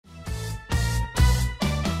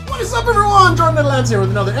What's up, everyone? Jordan Lance here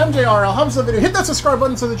with another MJRL Humsa video. Hit that subscribe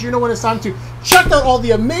button so that you know when it's time to check out all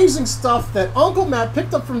the amazing stuff that Uncle Matt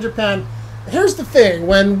picked up from Japan. Here's the thing: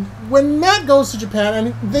 when Matt goes to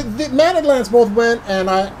Japan, and Matt and Lance both went, and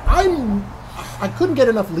I couldn't get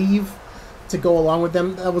enough leave to go along with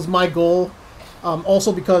them. That was my goal.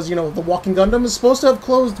 Also because, you know, the Walking Gundam is supposed to have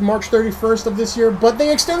closed March 31st of this year, but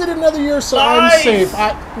they extended it another year, so nice! I'm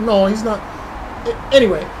safe. No, he's not.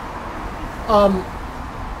 Anyway,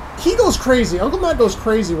 he goes crazy. Uncle Matt goes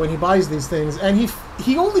crazy when he buys these things, and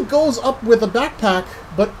he only goes up with a backpack,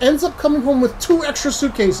 but ends up coming home with 2 extra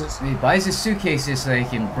suitcases. He buys his suitcases so he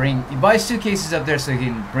can bring. He buys suitcases up there so he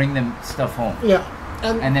can bring them stuff home. Yeah,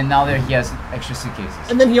 and then now he has extra suitcases.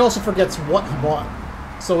 And then he also forgets what he bought.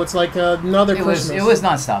 So it's like another Christmas. It was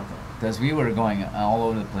nonstop though, because we were going all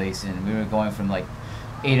over the place, and we were going from like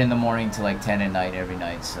 8 in the morning to like 10 at night every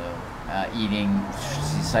night. So eating,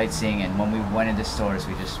 sightseeing, and when we went into stores,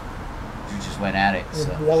 we just went at it.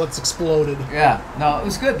 So. Wallets exploded. Yeah, no, it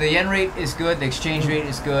was good. The yen rate is good. The exchange rate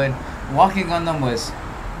is good. Walking Gundam was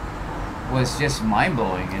just mind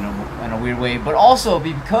blowing in a weird way, but also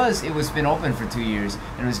because it was been open for 2 years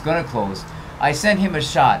and it was gonna close. I sent him a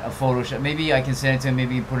photo shot. Maybe I can send it to him.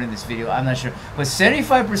 Maybe he can put it in this video. I'm not sure. But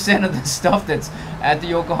 75% of the stuff that's at the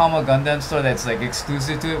Yokohama Gundam store that's like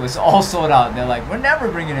exclusive to it was all sold out. And they're like, we're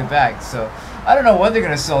never bringing it back. So I don't know what they're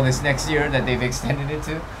gonna sell this next year that they've extended it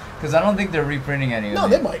to, because I don't think they're reprinting any of it. No,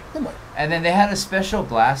 they might. They might. And then they had a special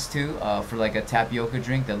glass too for like a tapioca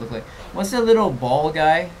drink that looked like, what's that little ball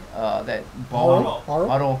guy? That ball.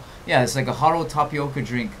 Haro. Yeah, it's like a Haro tapioca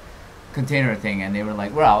drink container thing, and they were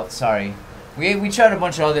like, we're out. Sorry. We tried a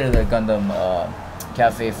bunch of other Gundam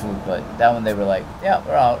cafe food, but that one they were like, yeah,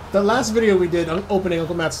 we're out. The last video we did on opening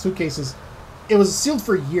Uncle Matt's suitcases, it was sealed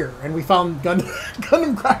for a year, and we found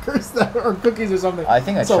Gundam crackers or cookies or something. I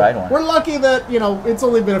think I tried one. We're lucky that, you know, it's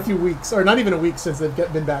only been a few weeks, or not even a week since they've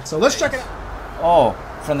been back. So let's check it out. Oh,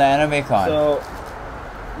 from the Anime Con. So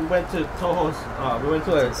we went to Toho's. We went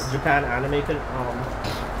to a Japan Anime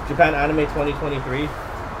Japan Anime 2023,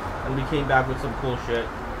 and we came back with some cool shit.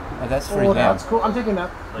 Oh, that's for you. Oh, that's cool. I'm taking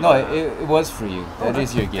that. Like no, it was for you. That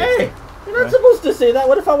is your gift. Hey, you're not supposed to say that.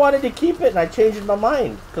 What if I wanted to keep it and I changed my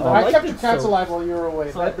mind? Because I kept your cat's alive while you were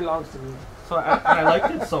away. So that belongs to me. So I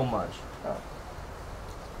liked it so much. Oh.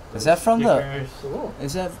 Is that from Stickers.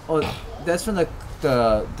 Is that? Oh, that's from the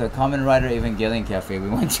Kamen Rider Evangelion Cafe we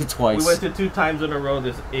went to twice. We went to 2 times in a row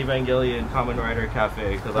this Evangelion Kamen Rider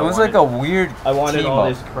Cafe because it was like a weird. I wanted all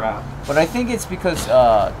this crap. But I think it's because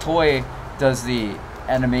Toei does the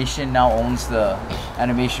animation, now owns the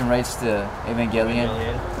animation rights to Evangelion,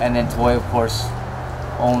 and then Toei of course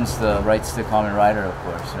owns the rights to Kamen Rider, of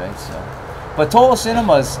course, right? So, but Toho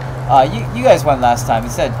Cinemas, you guys went last time.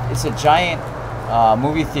 It's a giant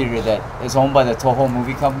movie theater that is owned by the Toho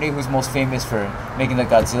movie company, who's most famous for making the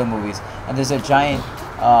Godzilla movies. And there's a giant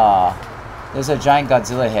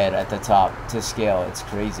Godzilla head at the top to scale. It's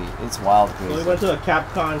crazy. It's wild crazy. So we went to a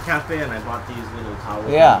Capcom cafe and I bought these little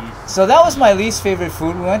towels. Yeah. So that was my least favorite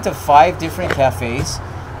food. We went to 5 different cafes.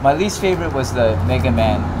 My least favorite was the Mega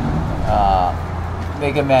Man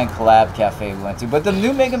collab cafe we went to. But the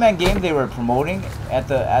new Mega Man game they were promoting at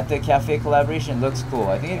the cafe collaboration looks cool.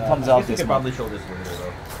 I think it comes out this month. Probably show this later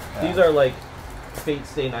though. Yeah. These are like Fate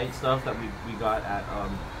Stay Night stuff that we got at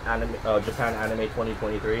Japan Anime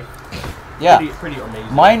 2023. Yeah, pretty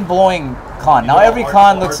amazing. Mind-blowing con. Now every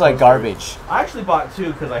con looks like garbage. I actually bought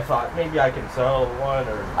 2 because I thought maybe I can sell one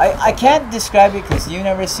or. I can't describe it because you've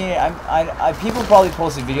never seen it. People probably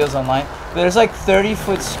posted videos online, but there's like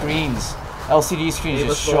 30-foot screens, LCD screens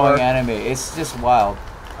just showing anime. It's just wild.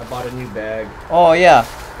 I bought a new bag. Oh yeah,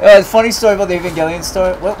 funny story about the Evangelion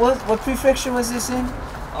store. What prefecture was this in?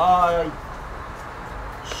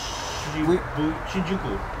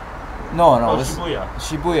 Shinjuku. No, Shibuya.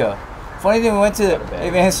 Shibuya. Funny thing, we went to the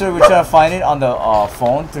Evangelion store. We were trying to find it on the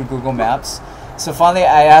phone through Google Maps. So finally,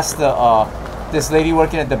 I asked this lady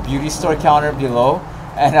working at the beauty store counter below,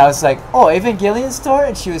 and I was like, "Oh, Evangelion store,"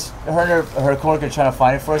 and she was her coworker trying to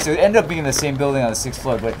find it for us. So it ended up being in the same building on the 6th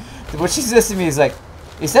floor. But what she says to me is like,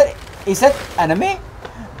 "Is that anime?"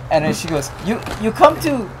 And then she goes, "You come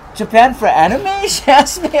to Japan for anime?" She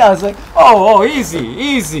asked me. I was like, "Oh,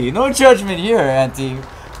 easy, no judgment here, Auntie.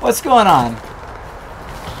 What's going on?"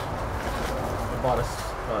 I bought a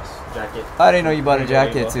jacket. I didn't know you bought a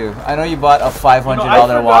jacket too. I know you bought a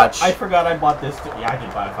 $500 watch. I forgot I bought this too. Yeah, I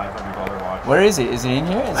did buy a $500 watch. Where is it? Is it in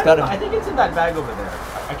here? I think it's in that bag over there.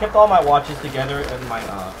 I kept all my watches together in my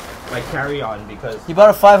my carry-on because He bought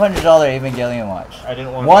a $500 Evangelion watch. I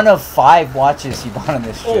didn't want One of 5 watches he bought on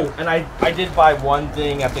this trip. Oh, and I did buy one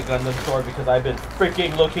thing at the Gundam store because I've been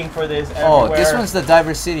freaking looking for this everywhere. Oh, this one's the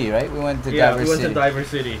Diver City, right? We went to Diver City. Yeah, we went to Diver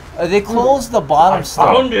City. They closed the bottom store.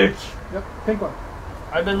 I found it! Yep, pink one.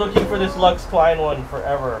 I've been looking for this Lux Klein one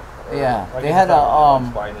forever. Yeah, I they guess had it's a not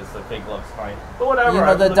Lux Klein, it's the fake Lux Klein. But whatever. You know,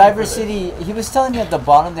 I've the been looking Diver for this. City, he was telling me at the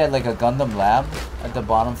bottom they had like a Gundam lab at the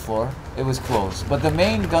bottom floor. It was closed. But the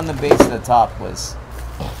main Gundam base at the top was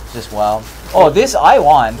just wild. Oh, this I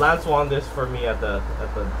won. Lance won this for me at the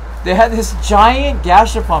They had this giant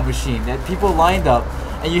gashapon machine that people lined up,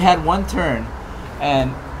 and you had one turn,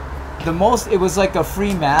 and the most, it was like a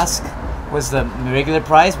free mask was the regular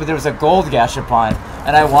price, but there was a gold gashapon,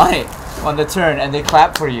 and I won it on the turn, and they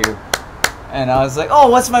clapped for you. And I was like, oh,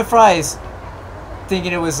 what's my prize?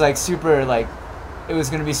 Thinking it was like super, like, it was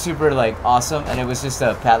gonna be super, like, awesome, and it was just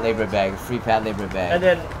a Pat Labor bag, free Pat Labor bag. And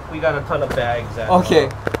then we got a ton of bags. At, Okay,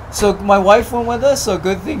 so my wife went with us, so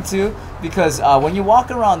good thing too, because when you walk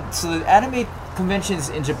around, so the anime conventions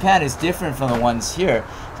in Japan is different from the ones here,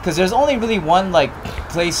 because there's only really one like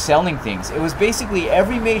place selling things. It was basically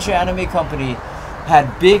every major anime company had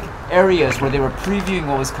big areas where they were previewing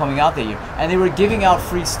what was coming out that year, and they were giving out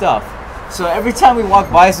free stuff. So every time we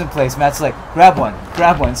walk by some place, Matt's like, grab one,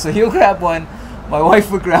 grab one. So he'll grab one, my wife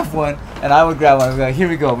would grab one, and I would grab one. We'd be like, here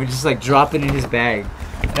we go. We just like drop it in his bag.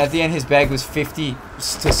 And at the end, his bag was 50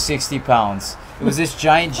 to 60 pounds. It was this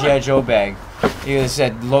giant G.I. Joe bag. He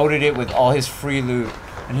had loaded it with all his free loot.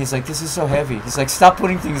 And he's like, this is so heavy. He's like, stop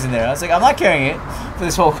putting things in there. I was like, I'm not carrying it for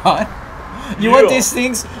this whole con. You want these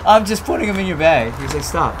things? I'm just putting them in your bag. He's like,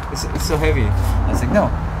 stop. It's so heavy. I was like, no,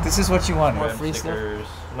 this is what you want. More Free stickers.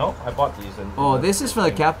 No, I bought these. Oh, this is from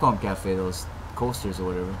the Capcom Cafe, those coasters or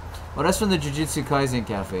whatever. Oh, that's from the Jujutsu Kaisen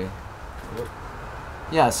Cafe. Yep.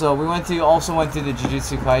 Yeah, so we also went to the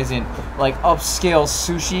Jujutsu Kaisen, like, upscale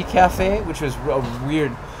sushi cafe, which was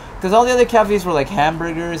weird. Because all the other cafes were, like,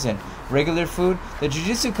 hamburgers and regular food. The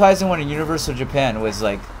Jujutsu Kaisen one in Universal Japan was,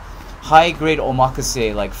 like, high-grade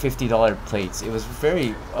omakase, like, $50 plates. It was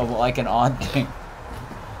very, like, an odd thing.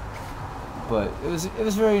 But it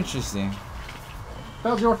was very interesting.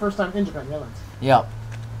 That was your first time in Japan, yeah, Lance. Yep.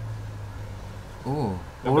 Ooh.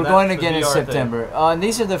 Well, we're going again in September. And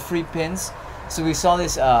these are the free pins. So we saw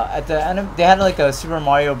this at the they had like a Super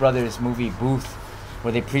Mario Brothers movie booth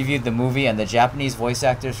where they previewed the movie, and the Japanese voice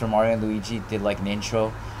actors for Mario and Luigi did like an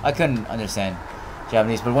intro. I couldn't understand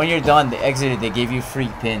Japanese, but when you're done, they exited. They gave you free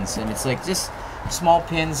pins, and it's like just small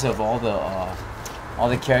pins of all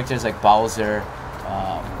the characters like Bowser,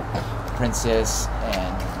 Princess,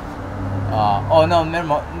 and oh no,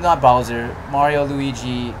 not Bowser, Mario,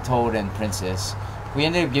 Luigi, Toad, and Princess. We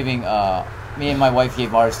ended up giving me and my wife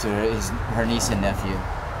gave ours to her niece and nephew.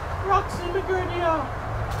 Roxy McGurdia.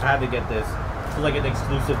 I had to get this. It's like an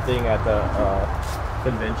exclusive thing at the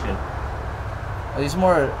convention. Are these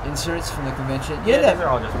more inserts from the convention? Yeah, these are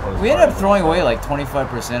all just postcards. We ended up throwing away like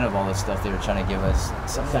 25% of all the stuff they were trying to give us.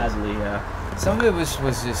 Sadly, yeah. Some of it was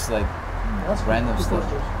just like random stuff.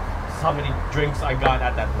 How many drinks I got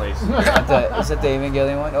at that place? Is that the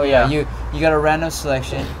Evangelion one? Oh yeah, you got a random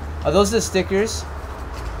selection. Are those the stickers?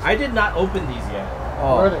 I did not open these yet.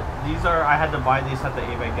 Oh. Where are they? These are, I had to buy these at the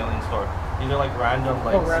Evangelion store. These are like random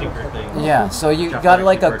sticker things. Yeah, so you Just got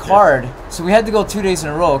like a purchased. card. So we had to go 2 days in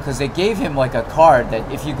a row because they gave him like a card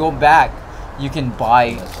that if you go back, you can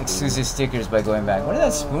buy exclusive stickers by going back. Where did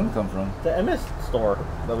that spoon come from? The MS store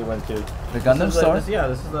that we went to. The Gundam store? This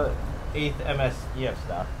is the 8th MS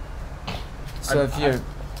staff. So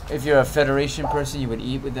if you're a Federation person, you would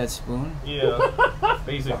eat with that spoon? Yeah,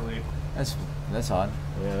 basically. That's odd.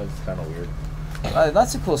 Yeah, it's kind of weird.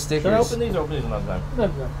 Lots of cool stickers. Should I open these or open these another time? No.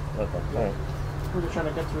 Okay. Alright. We're just trying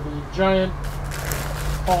to get through the giant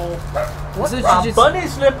hall. This is Bunny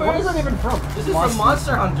slippers! What is that even from? This is from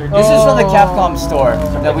Monster Hunter. This is from the Capcom store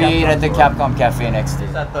that we ate at the Capcom Cafe next day.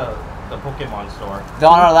 It's at the Pokemon store.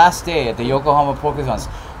 On our last day at the Yokohama Pokemon.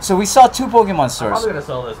 So we saw 2 Pokemon I'm stores. probably gonna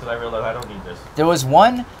sell this because I realized I don't need this. There was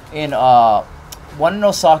one in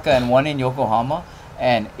Osaka and one in Yokohama,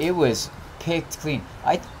 and it was picked clean.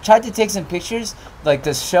 I tried to take some pictures. Like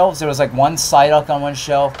the shelves, there was like one Psyduck on one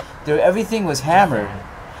shelf. Everything was hammered,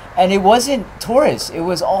 and it wasn't tourists. It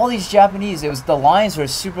was all these Japanese. The lines were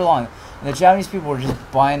super long, and the Japanese people were just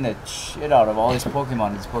buying the shit out of all these Pokemon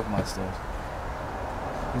in these Pokemon stores.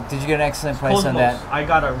 Did you get an excellent price on that? I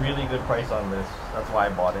got a really good price on this. That's why I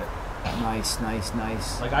bought it. Nice.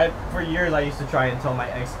 Like for years I used to try and tell my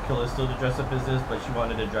ex Callisto to dress up as this, but she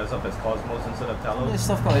wanted to dress up as Cosmos instead of Telos. This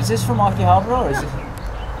stuff. Is this from Akihabara or is it?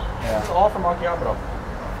 It's all from Akihabara.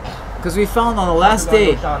 Because we found on the last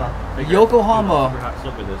day, Yokohama.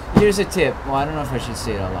 Look at this. Here's a tip. Well, I don't know if I should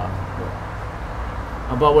say it out loud.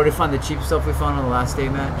 About where we found the cheap stuff we found on the last day,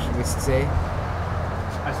 Matt. Should we say?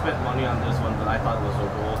 I spent money on this one, but I thought it was so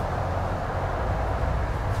cool.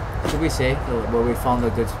 Should we say where we found the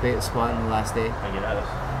good spot on the last day? I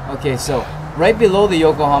guess. Okay, so right below the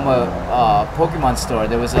Yokohama Pokemon store,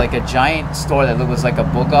 there was like a giant store that was like a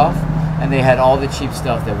book off, and they had all the cheap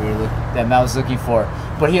stuff that that Matt was looking for,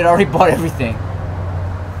 but he had already bought everything.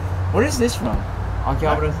 Where is this from?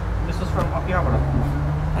 Akihabara? This is from Akihabara.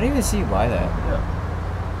 I didn't even see you buy that. Yeah.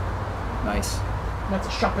 Nice. That's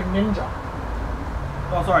a shopping ninja.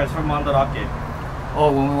 Oh, sorry, it's from Mandrake.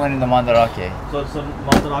 Oh, when we went into Mandrake. So it's a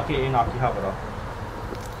Mandrake in Akihabara.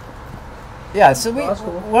 Yeah, so we. Oh, that's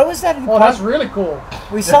cool. Where was that? Oh, that's really cool.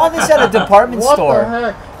 We saw this at a department What store.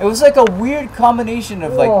 the heck? It was like a weird combination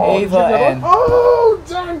of like Whoa, did Ava you get and. Oh,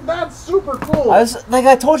 dang, that's super cool. I was like,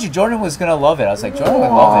 I told you, Jordan was gonna love it. I was like, Jordan would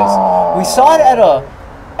love this. We saw it at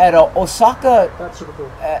a Osaka. That's super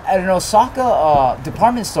cool. At an Osaka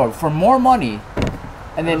department store for more money,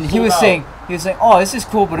 and then he was saying, oh, this is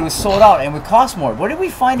cool, but it was sold out and it would cost more. Where did we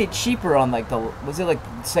find it cheaper on like was it like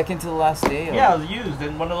second to the last day? Or? Yeah, it was used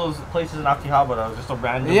in one of those places in Akihabara. It was just a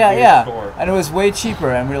random store. And it was way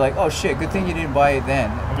cheaper, and we were like, oh shit, good thing you didn't buy it then.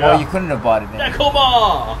 Yeah. Well, you couldn't have bought it then.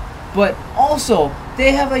 Nekoma! But also,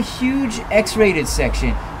 they have a huge X-rated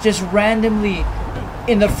section just randomly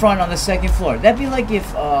in the front on the second floor. That'd be like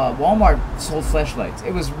if Walmart sold fleshlights.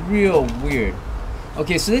 It was real weird.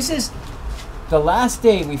 Okay, so this is the last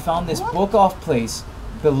day we found this book off place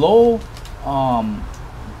below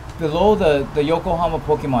the Yokohama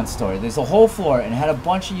Pokemon store. There's a whole floor and it had a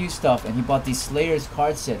bunch of used stuff, and he bought these Slayers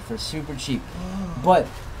card set for super cheap. But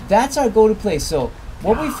that's our go-to place. So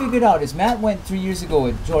what we figured out is Matt went 3 years ago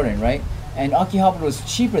with Jordan, right? And Akihabara was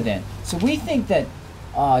cheaper then. So we think that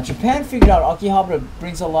Japan figured out Akihabara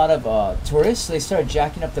brings a lot of tourists, so they started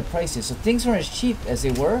jacking up the prices. So things weren't as cheap as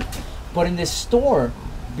they were. But in this store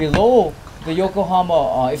below the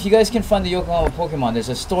Yokohama, if you guys can find the Yokohama Pokemon, there's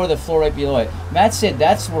a store, the floor right below it. Matt said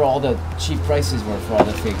that's where all the cheap prices were for all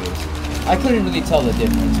the figures. I couldn't really tell the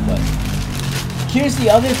difference, but here's the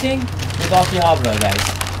other thing with Akihabara,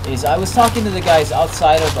 guys, is I was talking to the guys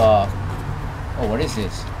outside of, oh, what is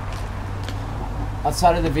this?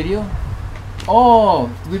 Outside of the video? Oh,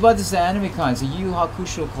 we bought this at AnimeCon. It's a Yu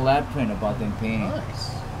Hakusho collab print about them painting.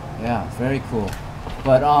 Nice. Yeah, very cool.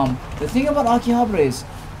 But the thing about Akihabara is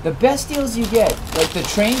the best deals you get, like the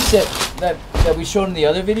train set that we showed in the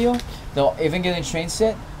other video, the Evangelion train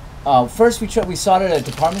set. First we saw it at a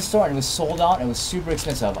department store and it was sold out and it was super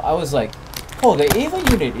expensive. I was like, oh, the Ava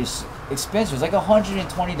unit is expensive. It's like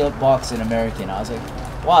 $120 in American. I was like,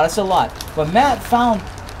 wow, that's a lot. But Matt found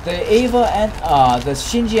the Ava and the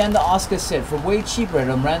Shinji and the Asuka set for way cheaper at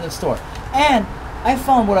a random store. And I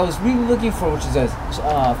found what I was really looking for, which is a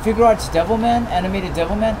Figure Arts Devilman, animated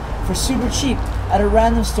Devilman, for super cheap at a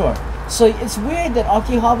random store. So it's weird that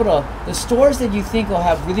Akihabara, the stores that you think will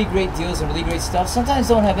have really great deals and really great stuff, sometimes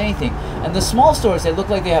don't have anything. And the small stores that look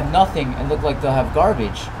like they have nothing and look like they'll have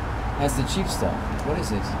garbage has the cheap stuff. What is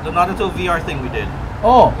this? The Naruto VR thing we did.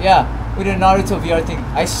 Oh, yeah. We did a Naruto VR thing.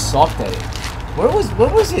 I sucked at it. Where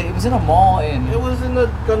was it? It was in a mall in... It was in the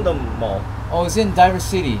Gundam mall. Oh, it was in Diver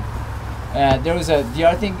City. There was a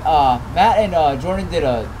VR thing. Matt and Jordan did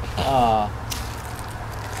a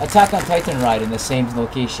Attack on Titan ride in the same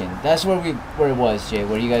location. That's where it was, Jay,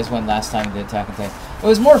 where you guys went last time to Attack on Titan. It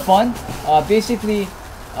was more fun. Basically,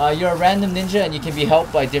 you're a random ninja and you can be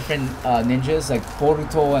helped by different ninjas like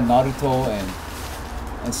Boruto and Naruto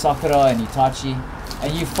and Sakura and Itachi.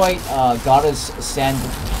 And you fight Gaara's sand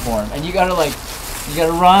form. And you gotta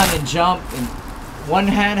run and jump. And one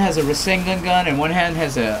hand has a Rasengan gun and one hand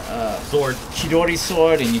has a sword, Chidori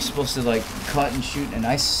sword, and you're supposed to like cut and shoot. And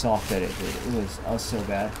I sucked at it, dude. I was so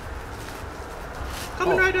bad.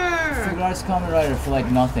 Kamen Rider! Figure Arts Kamen Rider for like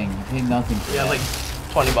nothing. You paid nothing for that. Yeah, like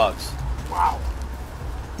 $20. Wow.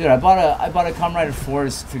 Dude, I bought a Kamen Rider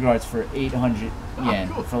 4's Figure Arts for 800 yen,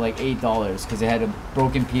 cool. for like $8, because it had a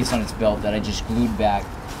broken piece on its belt that I just glued back.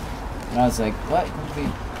 And I was like, what?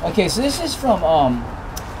 Okay, so this is from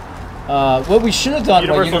what we should have done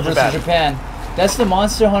by Universal Japan. That's the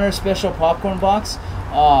Monster Hunter Special Popcorn Box.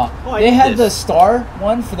 They had the star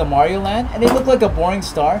one for the Mario Land, and it looked like a boring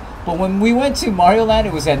star. But when we went to Mario Land,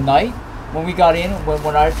 it was at night when we got in,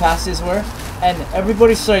 when our passes were, and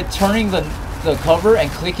everybody started turning the cover and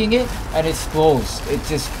clicking it, and it explodes.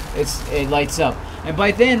 It lights up. And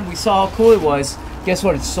by then, we saw how cool it was. Guess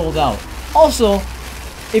what? It's sold out. Also,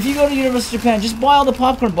 if you go to Universal Japan, just buy all the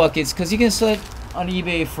popcorn buckets, because you can sell it on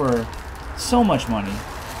eBay for so much money.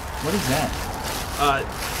 What is that?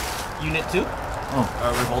 Unit 2.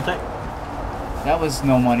 Revoltech. That was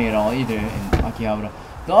no money at all either in Akihabara.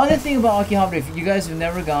 The other thing about Akihabara, if you guys have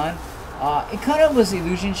never gone, it kind of was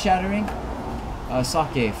illusion shattering.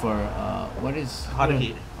 Sake for what is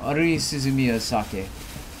Haruhi. Haruhi Suzumiya's sake.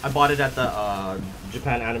 I bought it at the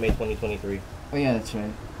Japan Anime 2023. Oh yeah, that's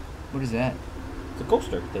right. What is that? It's a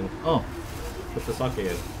coaster thing Oh. with the sake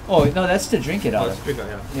in. Oh no, that's to drink it out Oh, of. it's bigger,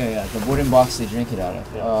 yeah. Yeah, the wooden box they drink it out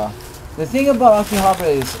of. Yeah. The thing about Akihabara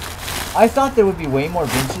is, I thought there would be way more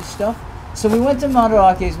vintage stuff. So we went to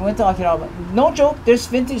Mandrake, we went to Akihabara. No joke, there's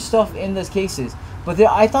vintage stuff in those cases. But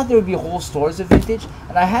I thought there would be whole stores of vintage.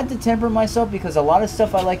 And I had to temper myself because a lot of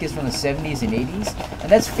stuff I like is from the 70s and 80s.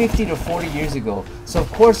 And that's 50 to 40 years ago. So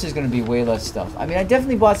of course there's going to be way less stuff. I mean, I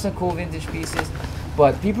definitely bought some cool vintage pieces.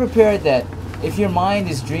 But be prepared that if your mind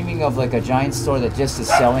is dreaming of like a giant store that just is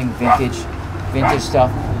selling vintage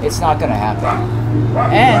stuff, it's not going to happen.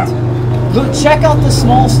 And look, check out the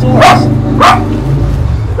small stores.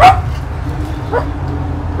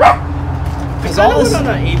 I went on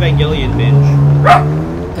an Evangelion binge.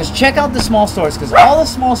 Because check out the small stores, because all the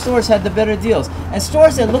small stores had the better deals. And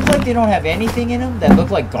stores that look like they don't have anything in them, that look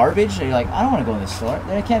like garbage, and you're like, I don't want to go in this store.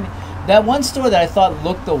 There can't be. That one store that I thought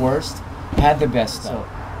looked the worst had the best stuff.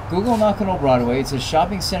 So, Google Nakano Broadway. It's a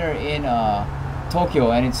shopping center in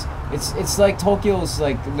Tokyo, and it's like Tokyo's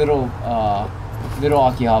like little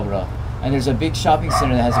Akihabara. And there's a big shopping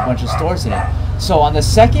center that has a bunch of stores in it. So on the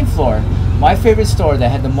second floor, my favorite store that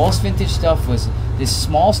had the most vintage stuff was this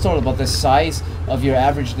small store about the size of your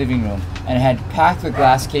average living room, and it had packed with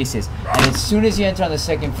glass cases. And as soon as you enter on the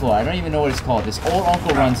second floor, I don't even know what it's called, this old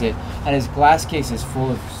uncle runs it, and his glass cases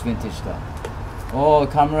full of vintage stuff. Oh,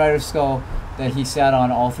 the Kamen Rider skull that he sat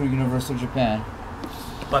on all through Universal Japan.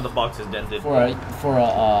 But the box is dented. For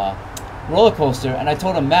a roller coaster, and I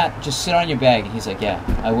told him, Matt, just sit on your bag, and he's like, yeah,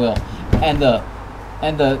 I will. And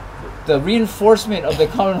the reinforcement of the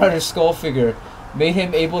Kamen Rider skull figure made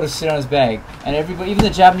him able to sit on his bag, and everybody, even the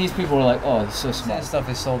Japanese people, were like, "Oh, he's so smart." That stuff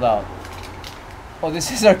is sold out. Oh,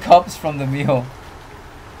 this is our cups from the meal.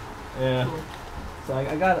 Yeah. So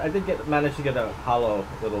I did manage to get a hollow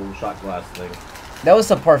little shot glass thing. That was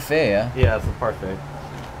the parfait, yeah. Yeah, it's a parfait.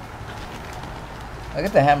 I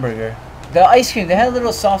got the hamburger. The ice cream. They had a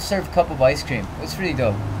little soft serve cup of ice cream. It was pretty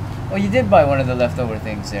dope. Oh, you did buy one of the leftover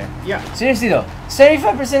things there. Yeah. Seriously though,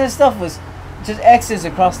 75% of the stuff was just X's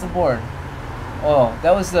across the board. Oh,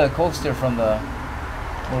 that was the coaster from the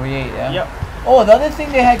where we ate, yeah? Yep. Oh, the other thing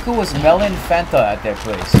they had cool was melon Fanta at their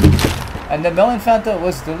place. And the melon Fanta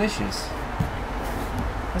was delicious.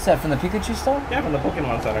 What's that, from the Pikachu store? Yeah, from the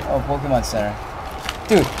Pokemon Center. Oh, Pokemon Center.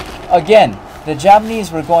 Dude, again, the Japanese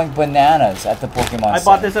were going bananas at the Pokemon Center. I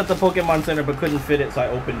bought this at the Pokemon Center but couldn't fit it, so I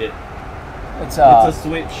opened it. It's a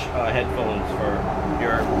Switch headphones for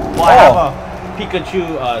your... Well, I have a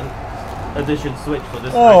Pikachu edition Switch, so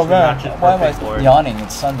this actually matches perfect for it. Yawning?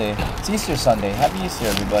 It's Sunday. It's Easter Sunday. Happy Easter,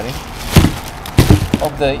 everybody.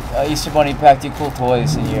 Hope the Easter Bunny packed you cool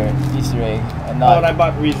toys in your Easter egg. And not... Oh, and I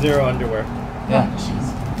bought ReZero underwear. Yeah.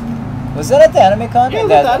 Was that at the AnimeCon? Yeah, it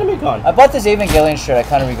was at the AnimeCon. I bought this Evangelion shirt. I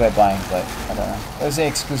kind of regret buying, but I don't know. It was an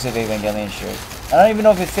exclusive Evangelion shirt. I don't even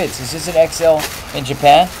know if it fits. This is an XL in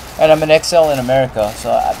Japan, and I'm an XL in America,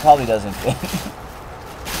 so it probably doesn't fit.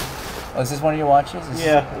 Oh, is this one of your watches?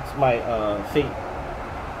 Yeah, it's my Fate.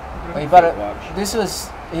 Oh, you bought it. Watch. This was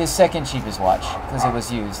his second cheapest watch because it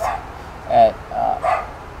was used at.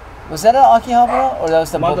 Was that at Akihabara or that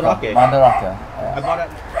was the Mandrake? Mandrake. I bought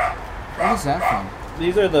it. What is that from?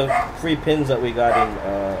 These are the free pins that we got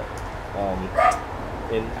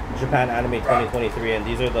in Japan Anime 2023, and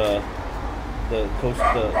these are the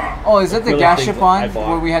Oh, is that the Gashapon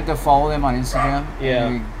where we had to follow them on Instagram?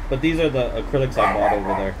 Yeah, but these are the acrylics I bought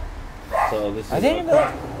over there. So this is. I didn't even know.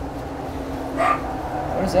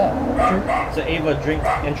 What is that? It's an Ava drink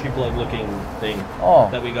entry plug looking thing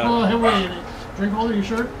that we got. Oh, wait, drink holder your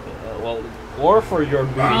shirt? Well, or for your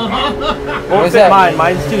booty. Or fit mine.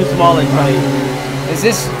 Mine's too small and tight. Is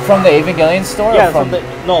this from the Evangelion store? Yeah,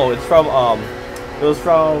 no, it's from it was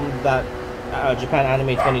from that Japan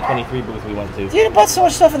Anime 2023 booth we went to. You bought so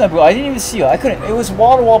much stuff in that booth. I didn't even see it. I couldn't. It was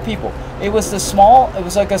wall to wall people. It was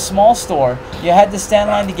like a small store. You had to stand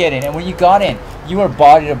in line to get in, and when you got in, you were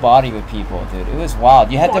body to body with people, dude. It was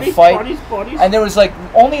wild. You had to fight, and there was like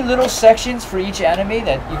only little sections for each anime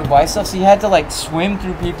that you could buy stuff. So you had to like swim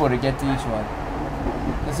through people to get to each one.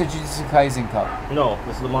 It's a Jujutsu Kaisen cup. No,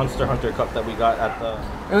 this is the Monster Hunter cup that we got at the...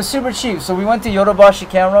 It was super cheap. So we went to Yodobashi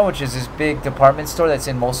Camera, which is this big department store that's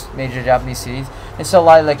in most major Japanese cities. They sell a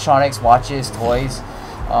lot of electronics, watches, toys.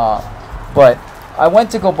 But I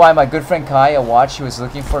went to go buy my good friend Kai a watch. He was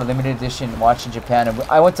looking for a limited edition watch in Japan, and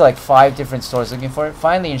I went to like 5 different stores looking for it.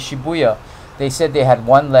 Finally, in Shibuya, they said they had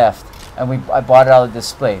one left, and I bought it out of the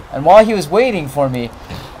display. And while he was waiting for me,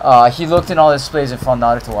 he looked in all the displays and found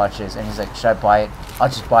Naruto watches, and he's like, "Should I buy it? I'll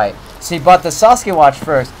just buy it." So he bought the Sasuke watch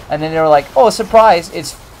first, and then they were like, "Oh, surprise!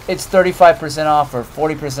 It's 35% off or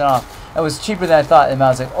 40% off." It was cheaper than I thought, and I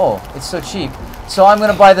was like, "Oh, it's so cheap." So I'm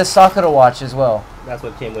gonna buy the Sakura watch as well. That's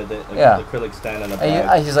what came with it. The acrylic stand and the And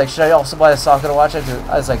bag. he's like, "Should I also buy the Sakura watch?" I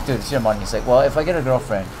was like, "Dude, it's your money." He's like, "Well, if I get a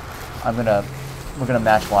girlfriend, we're gonna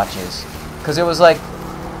match watches," because it was like,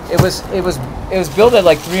 it was billed at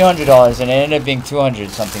like $300 and it ended up being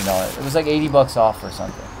 $200 something dollars. It was like $80 off or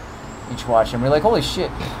something each watch, and we're like, "Holy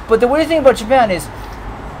shit!" But the weird thing about Japan is,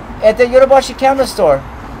 at the Yodobashi camera store,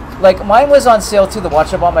 like mine was on sale too. The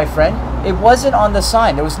watch I bought my friend, it wasn't on the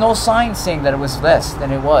sign. There was no sign saying that it was less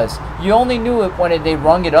than it was. You only knew it when they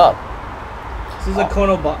rung it up. This is a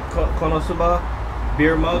Konosuba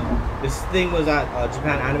beer mug. This thing was at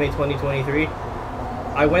Japan Anime 2023.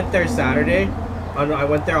 I went there Saturday. I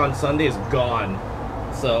went there on Sunday. It's gone.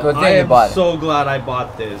 So Good thing I you am bought it. so glad I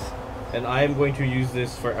bought this, and I am going to use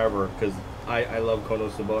this forever because I love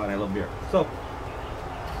Konosuba and I love beer. So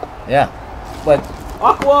Yeah, but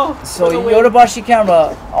Aqua. so Yodobashi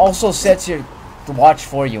camera also sets the watch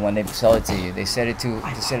for you when they sell it to you. They set it to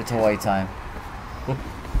Hawaii time.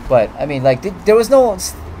 But I mean, like there was no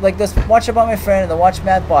like this watch I bought my friend and the watch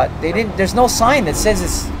Matt bought. There's no sign that says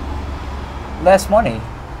it's less money.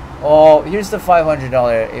 Oh, here's the $500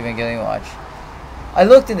 Evangelion watch. I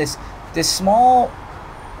looked in the small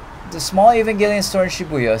Evangelion store in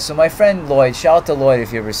Shibuya. So my friend Lloyd, shout out to Lloyd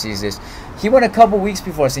if he ever sees this. He went a couple weeks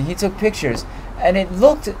before us and he took pictures. And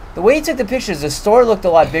the way he took the pictures, the store looked a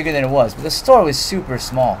lot bigger than it was. But the store was super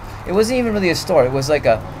small. It wasn't even really a store. It was like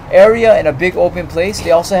a area in a big open place.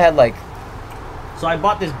 They also had like... So I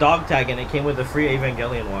bought this dog tag and it came with a free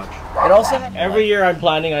Evangelion watch. It also had Every year I'm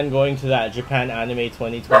planning on going to that Japan Anime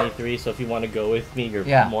 2023. So if you want to go with me, you're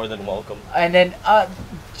more than welcome. And then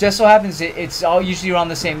just so happens it's all usually around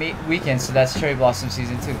the same weekend. So that's Cherry Blossom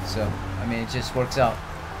season 2. So, I mean, it just works out.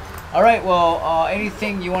 All right, well,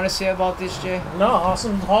 anything you want to say about this, Jay? No,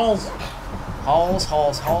 awesome hauls. Hauls.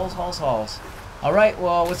 All right,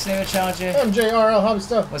 well, what's the name of the channel, Jay? MJRL Hobby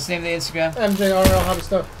Stuff. What's the name of the Instagram? MJRL Hobby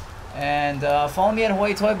Stuff. And follow me at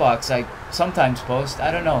Hawaii Toy Box. I sometimes post. I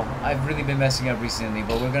don't know. I've really been messing up recently,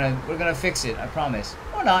 but we're gonna fix it. I promise.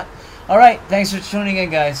 Or not. All right, thanks for tuning in,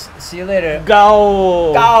 guys. See you later.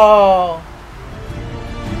 Go.